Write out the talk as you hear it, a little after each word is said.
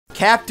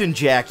Captain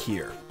Jack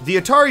here. The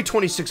Atari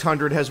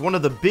 2600 has one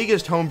of the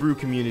biggest homebrew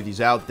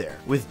communities out there,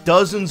 with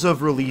dozens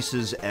of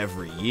releases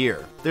every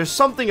year. There's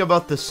something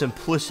about the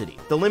simplicity.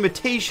 The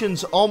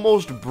limitations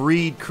almost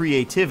breed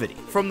creativity.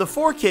 From the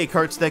 4K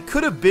carts that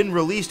could have been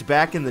released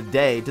back in the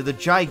day to the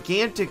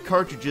gigantic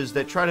cartridges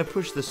that try to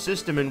push the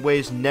system in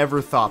ways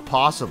never thought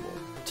possible.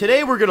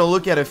 Today we're going to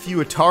look at a few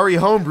Atari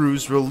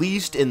homebrews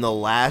released in the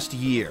last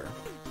year.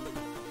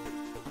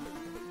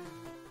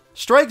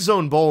 Strike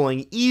Zone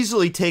Bowling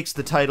easily takes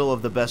the title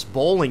of the best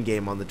bowling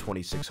game on the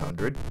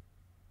 2600.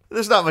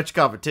 There's not much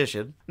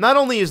competition. Not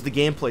only is the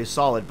gameplay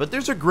solid, but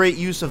there's a great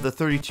use of the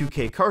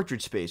 32K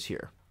cartridge space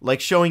here,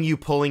 like showing you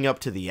pulling up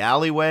to the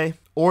alleyway,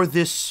 or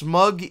this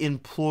smug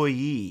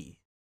employee.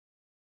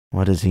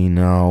 What does he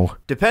know?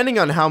 Depending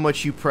on how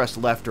much you press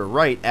left or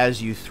right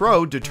as you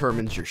throw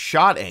determines your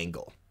shot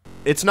angle.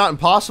 It's not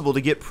impossible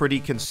to get pretty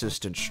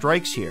consistent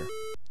strikes here.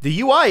 The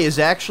UI is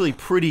actually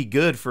pretty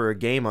good for a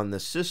game on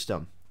this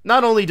system.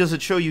 Not only does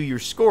it show you your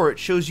score, it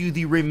shows you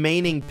the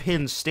remaining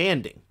pins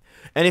standing.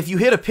 And if you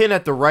hit a pin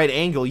at the right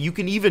angle, you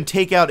can even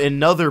take out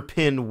another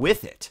pin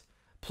with it.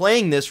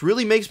 Playing this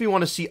really makes me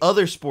want to see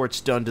other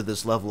sports done to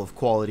this level of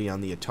quality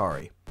on the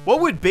Atari. What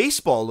would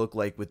baseball look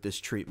like with this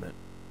treatment?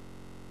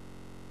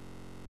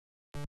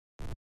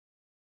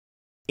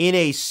 In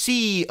a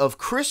sea of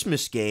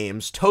Christmas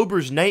games,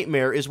 Tober's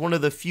Nightmare is one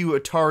of the few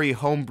Atari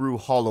homebrew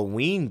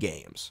Halloween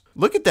games.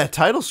 Look at that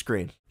title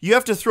screen. You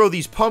have to throw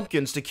these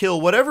pumpkins to kill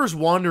whatever's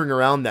wandering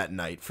around that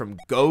night, from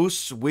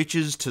ghosts,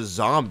 witches, to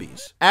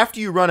zombies. After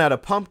you run out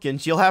of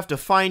pumpkins, you'll have to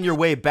find your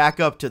way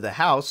back up to the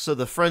house so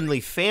the friendly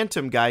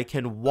phantom guy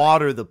can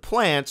water the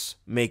plants,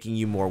 making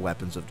you more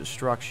weapons of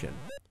destruction.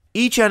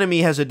 Each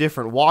enemy has a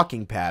different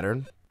walking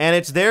pattern, and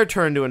it's their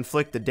turn to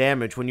inflict the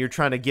damage when you're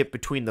trying to get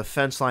between the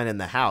fence line and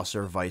the house,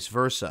 or vice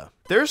versa.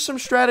 There's some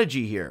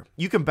strategy here.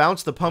 You can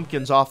bounce the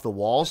pumpkins off the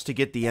walls to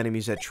get the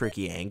enemies at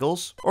tricky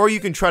angles, or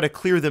you can try to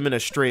clear them in a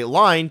straight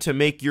line to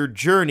make your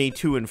journey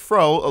to and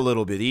fro a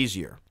little bit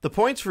easier. The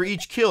points for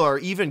each kill are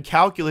even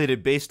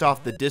calculated based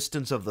off the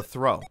distance of the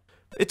throw.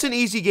 It's an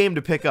easy game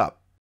to pick up.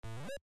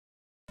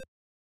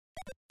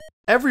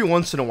 Every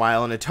once in a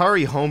while, an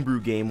Atari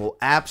homebrew game will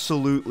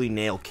absolutely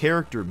nail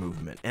character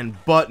movement, and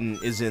Button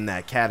is in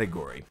that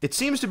category. It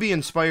seems to be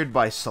inspired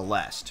by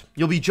Celeste.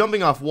 You'll be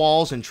jumping off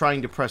walls and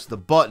trying to press the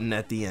button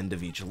at the end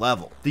of each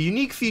level. The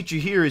unique feature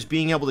here is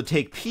being able to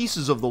take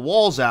pieces of the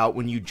walls out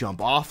when you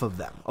jump off of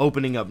them,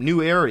 opening up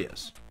new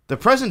areas. The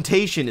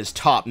presentation is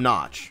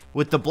top-notch,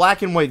 with the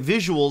black and white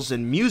visuals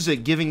and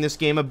music giving this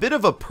game a bit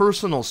of a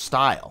personal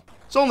style.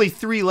 It's only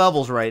 3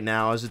 levels right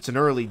now as it's an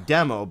early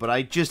demo, but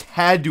I just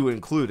had to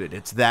include it.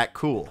 It's that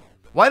cool.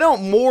 Why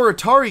don't more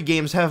Atari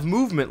games have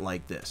movement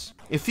like this?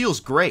 It feels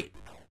great.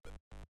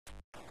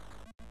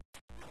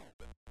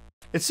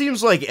 It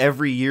seems like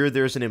every year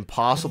there's an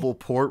impossible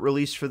port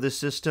release for this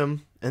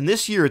system, and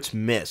this year it's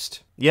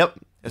Myst. Yep,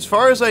 as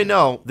far as I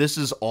know, this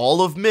is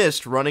all of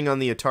Myst running on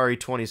the Atari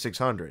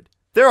 2600.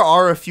 There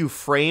are a few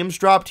frames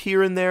dropped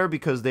here and there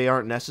because they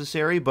aren't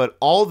necessary, but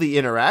all the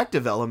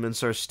interactive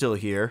elements are still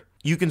here.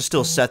 You can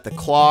still set the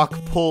clock,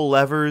 pull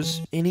levers,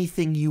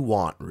 anything you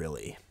want,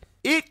 really.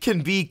 It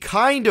can be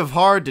kind of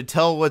hard to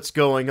tell what's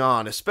going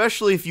on,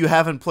 especially if you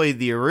haven't played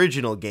the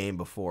original game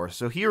before,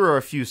 so here are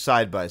a few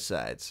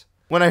side-by-sides.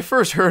 When I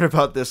first heard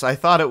about this, I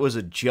thought it was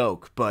a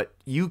joke, but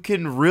you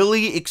can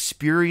really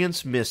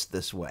experience Myst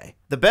this way.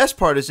 The best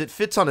part is it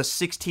fits on a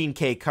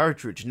 16K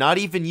cartridge, not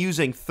even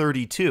using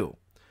 32.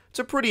 It's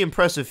a pretty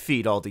impressive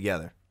feat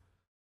altogether.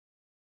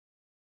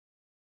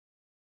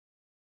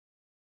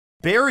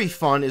 Berry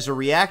Fun is a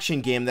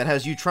reaction game that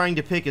has you trying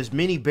to pick as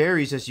many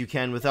berries as you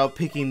can without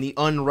picking the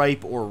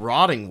unripe or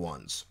rotting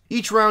ones.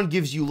 Each round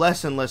gives you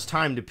less and less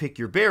time to pick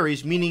your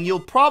berries, meaning you'll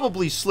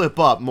probably slip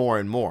up more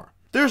and more.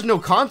 There's no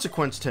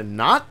consequence to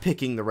not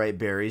picking the right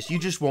berries, you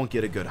just won't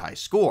get a good high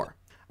score.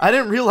 I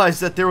didn't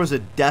realize that there was a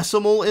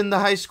decimal in the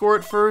high score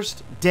at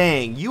first.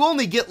 Dang, you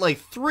only get like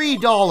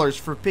 $3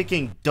 for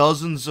picking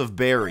dozens of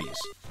berries.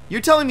 You're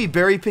telling me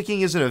berry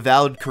picking isn't a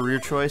valid career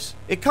choice?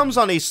 It comes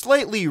on a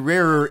slightly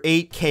rarer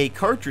 8K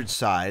cartridge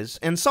size,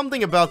 and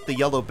something about the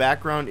yellow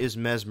background is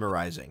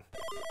mesmerizing.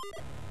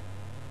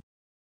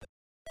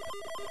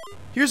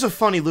 Here's a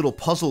funny little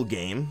puzzle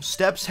game.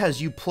 Steps has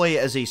you play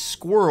as a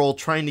squirrel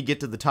trying to get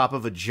to the top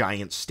of a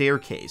giant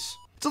staircase.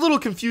 It's a little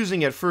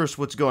confusing at first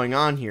what's going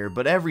on here,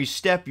 but every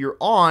step you're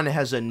on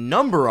has a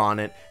number on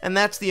it, and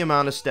that's the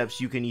amount of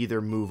steps you can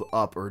either move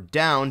up or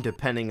down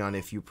depending on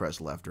if you press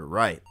left or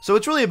right. So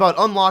it's really about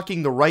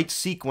unlocking the right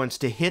sequence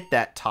to hit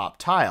that top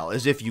tile,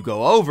 as if you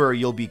go over,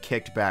 you'll be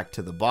kicked back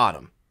to the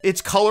bottom.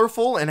 It's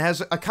colorful and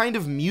has a kind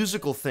of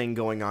musical thing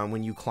going on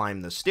when you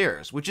climb the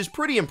stairs, which is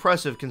pretty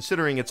impressive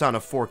considering it's on a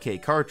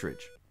 4K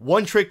cartridge.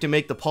 One trick to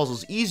make the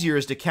puzzles easier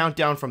is to count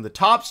down from the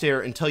top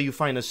stair until you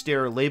find a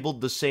stair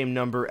labeled the same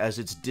number as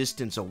its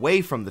distance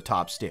away from the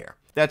top stair.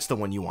 That's the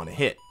one you want to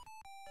hit.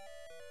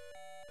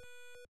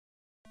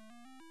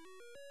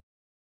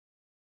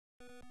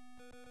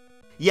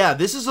 Yeah,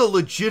 this is a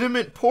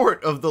legitimate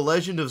port of The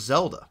Legend of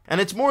Zelda. And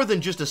it's more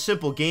than just a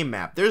simple game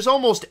map. There's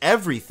almost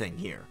everything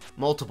here.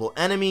 Multiple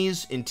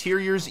enemies,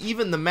 interiors,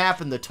 even the map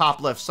in the top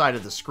left side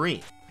of the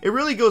screen. It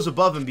really goes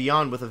above and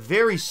beyond with a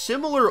very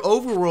similar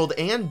overworld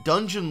and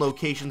dungeon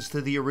locations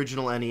to the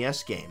original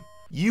NES game.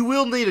 You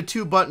will need a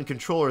 2-button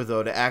controller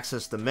though to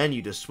access the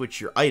menu to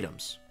switch your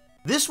items.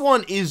 This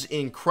one is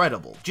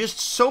incredible. Just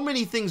so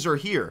many things are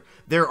here.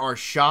 There are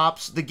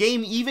shops. The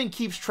game even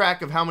keeps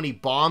track of how many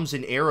bombs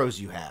and arrows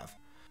you have.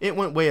 It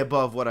went way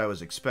above what I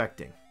was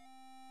expecting.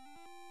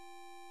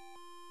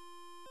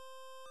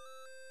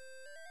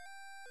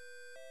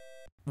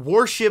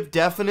 Warship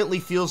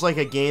definitely feels like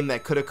a game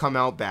that could have come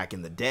out back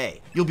in the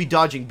day. You'll be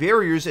dodging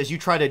barriers as you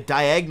try to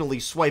diagonally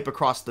swipe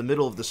across the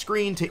middle of the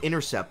screen to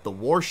intercept the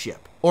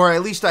warship. Or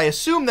at least I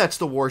assume that's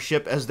the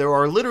warship, as there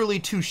are literally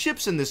 2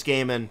 ships in this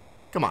game and,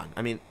 come on,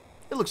 I mean,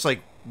 it looks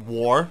like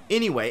war.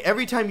 Anyway,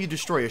 every time you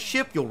destroy a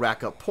ship, you'll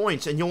rack up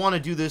points, and you'll want to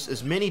do this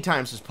as many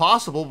times as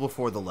possible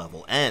before the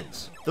level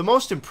ends. The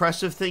most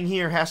impressive thing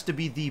here has to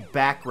be the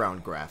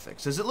background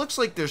graphics, as it looks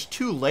like there's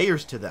 2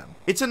 layers to them.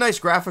 It's a nice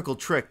graphical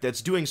trick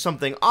that's doing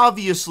something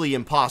obviously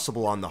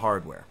impossible on the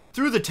hardware.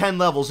 Through the 10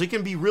 levels, it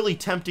can be really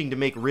tempting to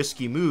make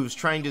risky moves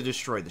trying to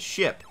destroy the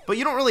ship, but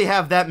you don't really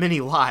have that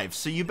many lives,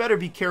 so you better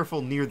be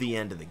careful near the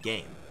end of the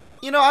game.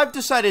 You know, I've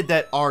decided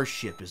that our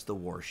ship is the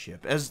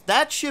warship, as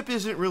that ship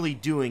isn't really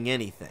doing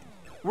anything.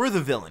 We're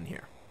the villain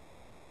here.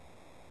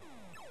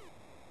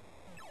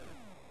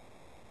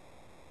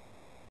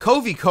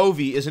 Kovi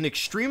Kovi is an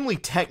extremely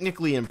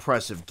technically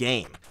impressive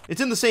game. It's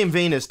in the same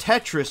vein as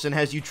Tetris and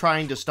has you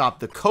trying to stop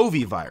the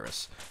Kovi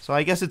virus, so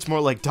I guess it's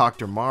more like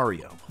Dr.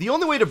 Mario. The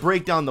only way to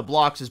break down the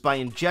blocks is by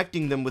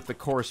injecting them with the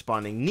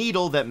corresponding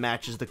needle that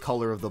matches the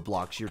color of the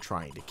blocks you're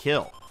trying to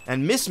kill.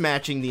 And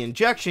mismatching the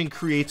injection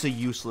creates a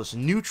useless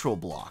neutral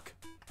block.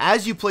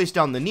 As you place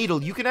down the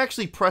needle, you can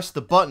actually press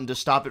the button to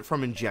stop it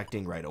from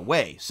injecting right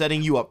away,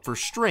 setting you up for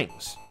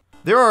strings.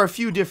 There are a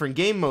few different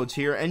game modes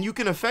here, and you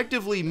can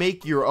effectively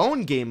make your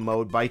own game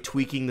mode by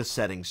tweaking the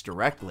settings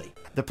directly.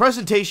 The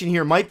presentation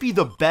here might be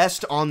the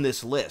best on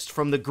this list,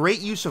 from the great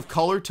use of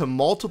color to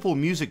multiple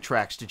music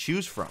tracks to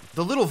choose from.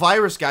 The little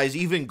virus guys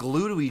even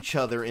glue to each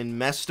other in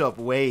messed up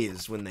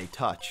ways when they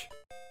touch.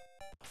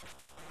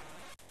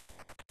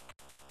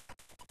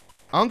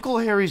 Uncle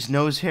Harry's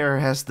Nosehair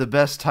has the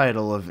best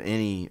title of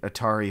any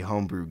Atari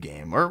homebrew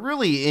game, or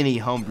really any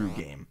homebrew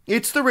game.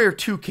 It's the rare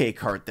 2K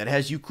cart that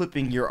has you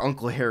clipping your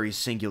Uncle Harry's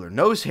singular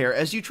nosehair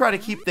as you try to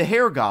keep the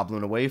hair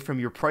goblin away from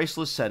your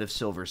priceless set of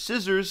silver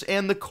scissors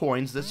and the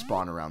coins that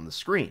spawn around the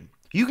screen.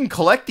 You can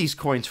collect these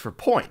coins for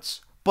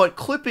points, but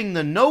clipping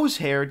the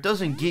nosehair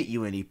doesn't get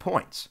you any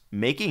points,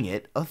 making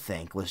it a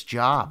thankless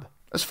job.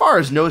 As far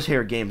as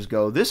nosehair games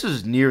go, this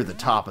is near the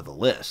top of the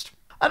list.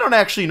 I don't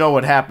actually know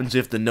what happens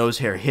if the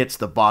nosehair hits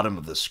the bottom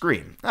of the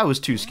screen. I was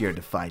too scared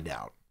to find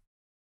out.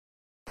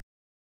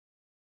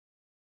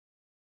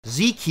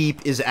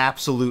 Zkeep is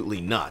absolutely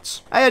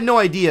nuts. I had no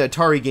idea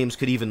Atari games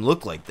could even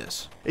look like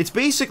this. It's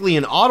basically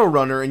an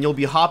autorunner and you'll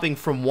be hopping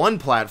from one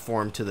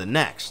platform to the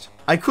next.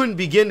 I couldn't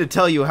begin to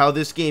tell you how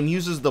this game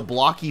uses the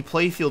blocky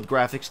playfield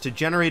graphics to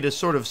generate a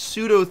sort of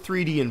pseudo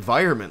 3D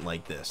environment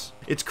like this.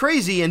 It's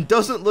crazy and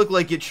doesn't look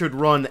like it should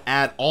run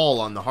at all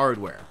on the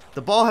hardware.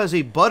 The ball has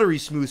a buttery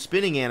smooth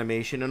spinning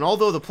animation, and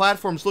although the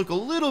platforms look a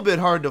little bit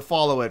hard to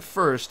follow at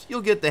first,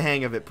 you'll get the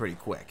hang of it pretty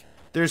quick.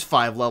 There's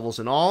 5 levels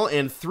in all,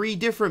 and 3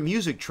 different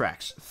music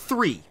tracks.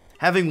 3.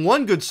 Having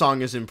one good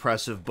song is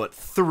impressive, but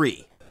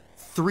 3.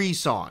 3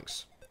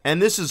 songs.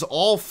 And this is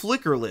all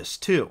flickerless,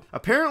 too.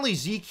 Apparently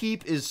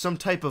Zkeep is some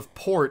type of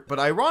port, but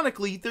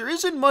ironically, there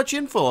isn't much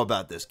info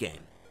about this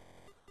game.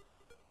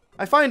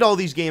 I find all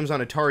these games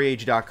on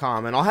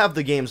AtariAge.com, and I'll have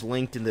the games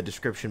linked in the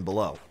description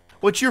below.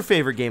 What's your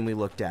favorite game we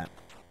looked at?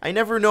 I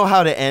never know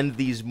how to end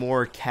these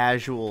more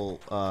casual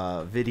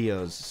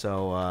videos,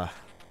 so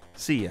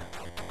see ya.